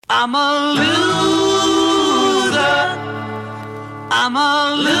I'm a loser. I'm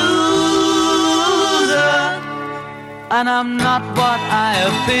a loser. And I'm not what I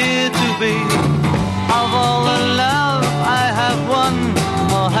appear to be. Of all the love I have won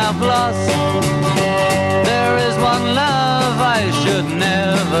or have lost, there is one love I should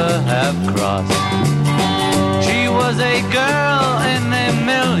never have crossed. She was a girl in a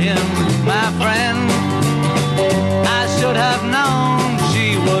million, my friend. I should have known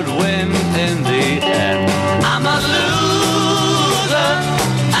she would win in the end. I'm a loser,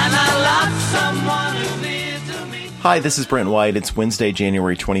 and I lost someone who's near to me. Hi, this is Brent White. It's Wednesday,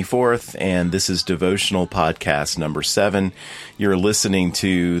 January 24th, and this is Devotional Podcast number 7. You're listening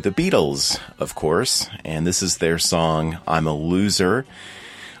to the Beatles, of course, and this is their song, I'm a Loser.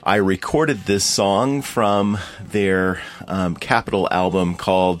 I recorded this song from their Capitol album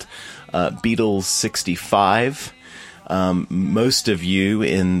called Beatles 65. Most of you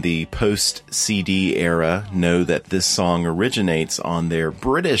in the post-CD era know that this song originates on their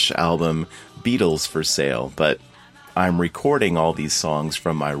British album Beatles for Sale, but I'm recording all these songs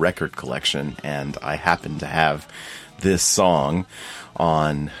from my record collection, and I happen to have this song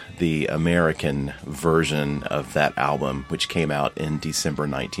on the American version of that album, which came out in December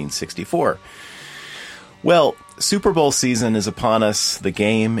 1964. Well, Super Bowl season is upon us. The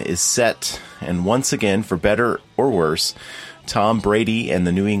game is set, and once again, for better or worse, Tom Brady and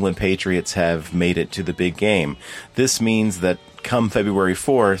the New England Patriots have made it to the big game. This means that come February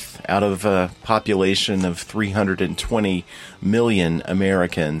 4th, out of a population of 320 million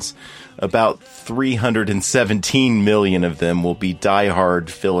Americans, about 317 million of them will be diehard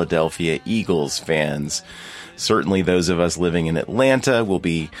Philadelphia Eagles fans. Certainly those of us living in Atlanta will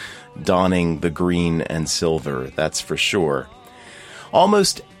be donning the green and silver, that's for sure.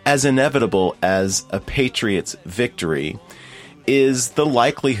 Almost as inevitable as a Patriots victory is the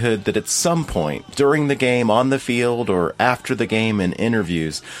likelihood that at some point during the game, on the field, or after the game in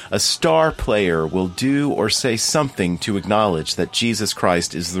interviews, a star player will do or say something to acknowledge that Jesus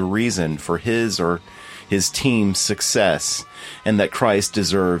Christ is the reason for his or his team's success, and that Christ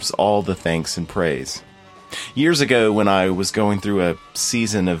deserves all the thanks and praise. Years ago, when I was going through a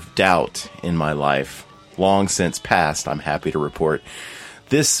season of doubt in my life, long since past, I'm happy to report,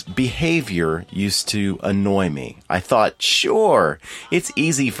 this behavior used to annoy me. I thought, sure, it's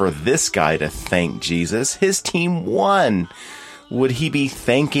easy for this guy to thank Jesus. His team won. Would he be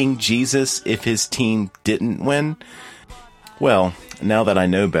thanking Jesus if his team didn't win? Well, now that I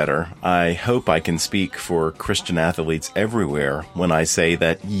know better, I hope I can speak for Christian athletes everywhere when I say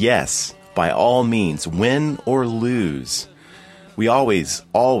that, yes, by all means, win or lose, we always,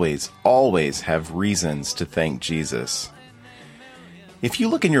 always, always have reasons to thank Jesus. If you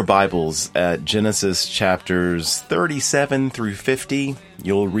look in your Bibles at Genesis chapters 37 through 50,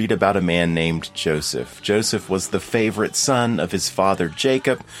 you'll read about a man named Joseph. Joseph was the favorite son of his father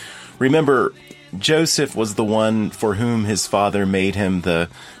Jacob. Remember, Joseph was the one for whom his father made him the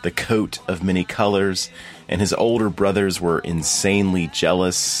coat of many colors, and his older brothers were insanely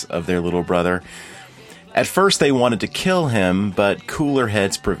jealous of their little brother. At first they wanted to kill him, but cooler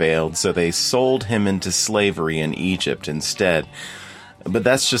heads prevailed, so they sold him into slavery in Egypt instead. But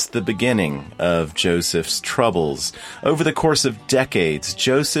that's just the beginning of Joseph's troubles. Over the course of decades,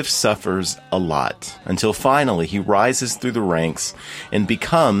 Joseph suffers a lot, until finally he rises through the ranks and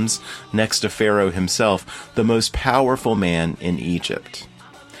becomes, next to Pharaoh himself, the most powerful man in Egypt.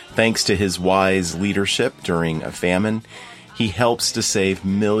 Thanks to his wise leadership during a famine, he helps to save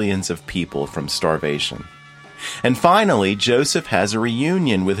millions of people from starvation. And finally, Joseph has a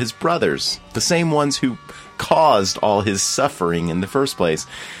reunion with his brothers, the same ones who caused all his suffering in the first place.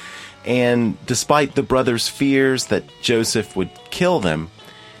 And despite the brothers' fears that Joseph would kill them,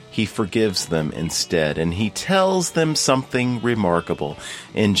 he forgives them instead, and he tells them something remarkable.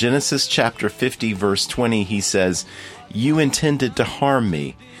 In Genesis chapter 50, verse 20, he says, "You intended to harm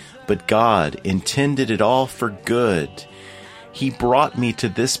me, but God intended it all for good. He brought me to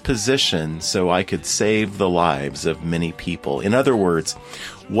this position so I could save the lives of many people." In other words,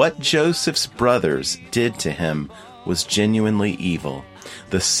 what Joseph's brothers did to him was genuinely evil.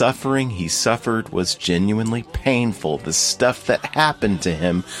 The suffering he suffered was genuinely painful. The stuff that happened to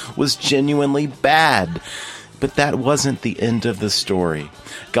him was genuinely bad. But that wasn't the end of the story.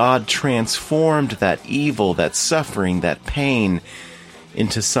 God transformed that evil, that suffering, that pain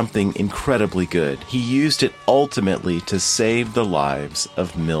into something incredibly good. He used it ultimately to save the lives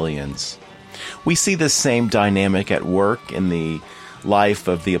of millions. We see this same dynamic at work in the life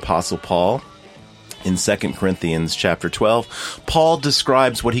of the Apostle Paul. In 2 Corinthians chapter 12, Paul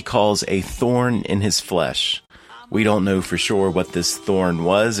describes what he calls a thorn in his flesh. We don't know for sure what this thorn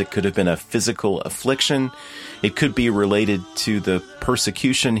was. It could have been a physical affliction. It could be related to the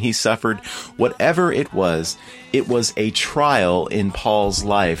persecution he suffered. Whatever it was a trial in Paul's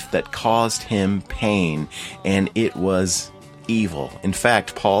life that caused him pain, and it was evil. In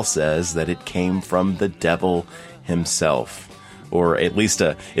fact, Paul says that it came from the devil himself, or at least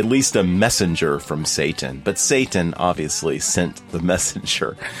a messenger from Satan. But Satan obviously sent the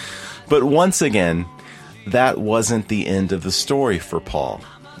messenger. But once again, that wasn't the end of the story for Paul.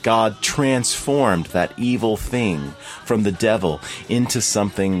 God transformed that evil thing from the devil into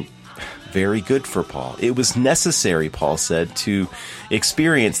something very good for Paul. It was necessary, Paul said, to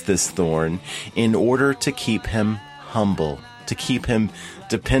experience this thorn in order to keep him humble, to keep him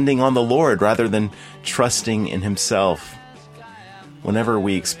depending on the Lord rather than trusting in himself. Whenever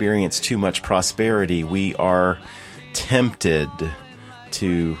we experience too much prosperity, we are tempted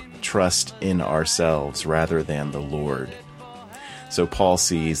to trust in ourselves rather than the Lord. So Paul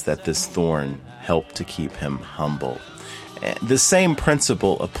sees that this thorn helped to keep him humble. The same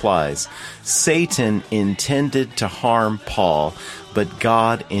principle applies. Satan intended to harm Paul, but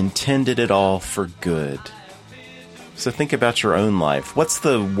God intended it all for good. So think about your own life. What's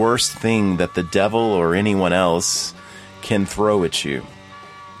the worst thing that the devil or anyone else can throw at you?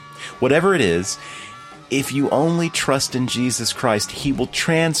 Whatever it is, if you only trust in Jesus Christ, He will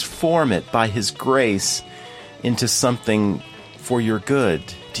transform it by His grace into something for your good.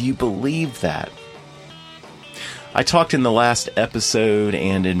 Do you believe that? I talked in the last episode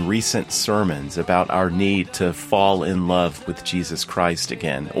and in recent sermons about our need to fall in love with Jesus Christ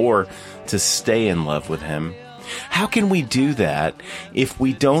again, or to stay in love with Him. How can we do that if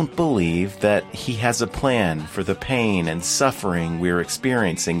we don't believe that He has a plan for the pain and suffering we're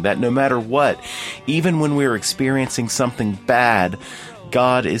experiencing, that no matter what, even when we're experiencing something bad,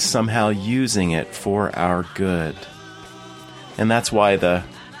 God is somehow using it for our good? And that's why the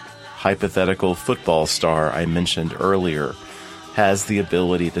hypothetical football star I mentioned earlier has the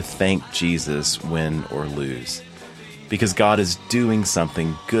ability to thank Jesus win or lose, because God is doing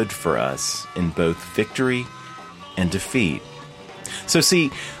something good for us in both victory and defeat. So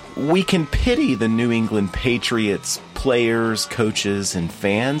see, we can pity the New England Patriots players, coaches, and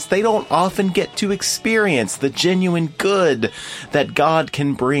fans. They don't often get to experience the genuine good that God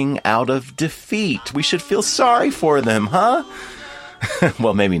can bring out of defeat. We should feel sorry for them, huh?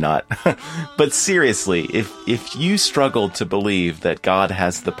 Well, maybe not. But seriously, if you struggle to believe that God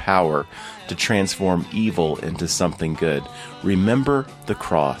has the power to transform evil into something good, remember the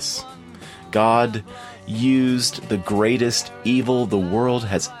cross. God used the greatest evil the world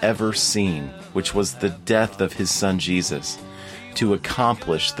has ever seen, which was the death of His Son Jesus, to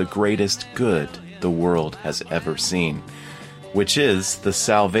accomplish the greatest good the world has ever seen, which is the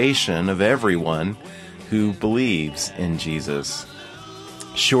salvation of everyone who believes in Jesus.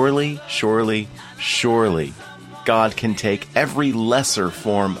 Surely, surely, surely, God can take every lesser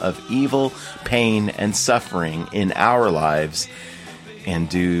form of evil, pain, and suffering in our lives and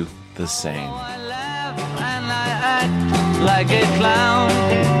do the same. I laugh and I act like a clown.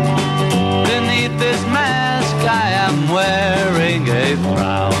 Beneath this mask I am wearing a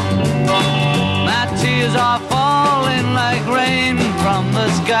frown. My tears are falling like rain from the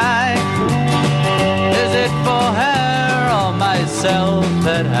sky. Is it for her or myself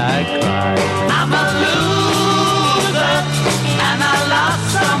that I cry?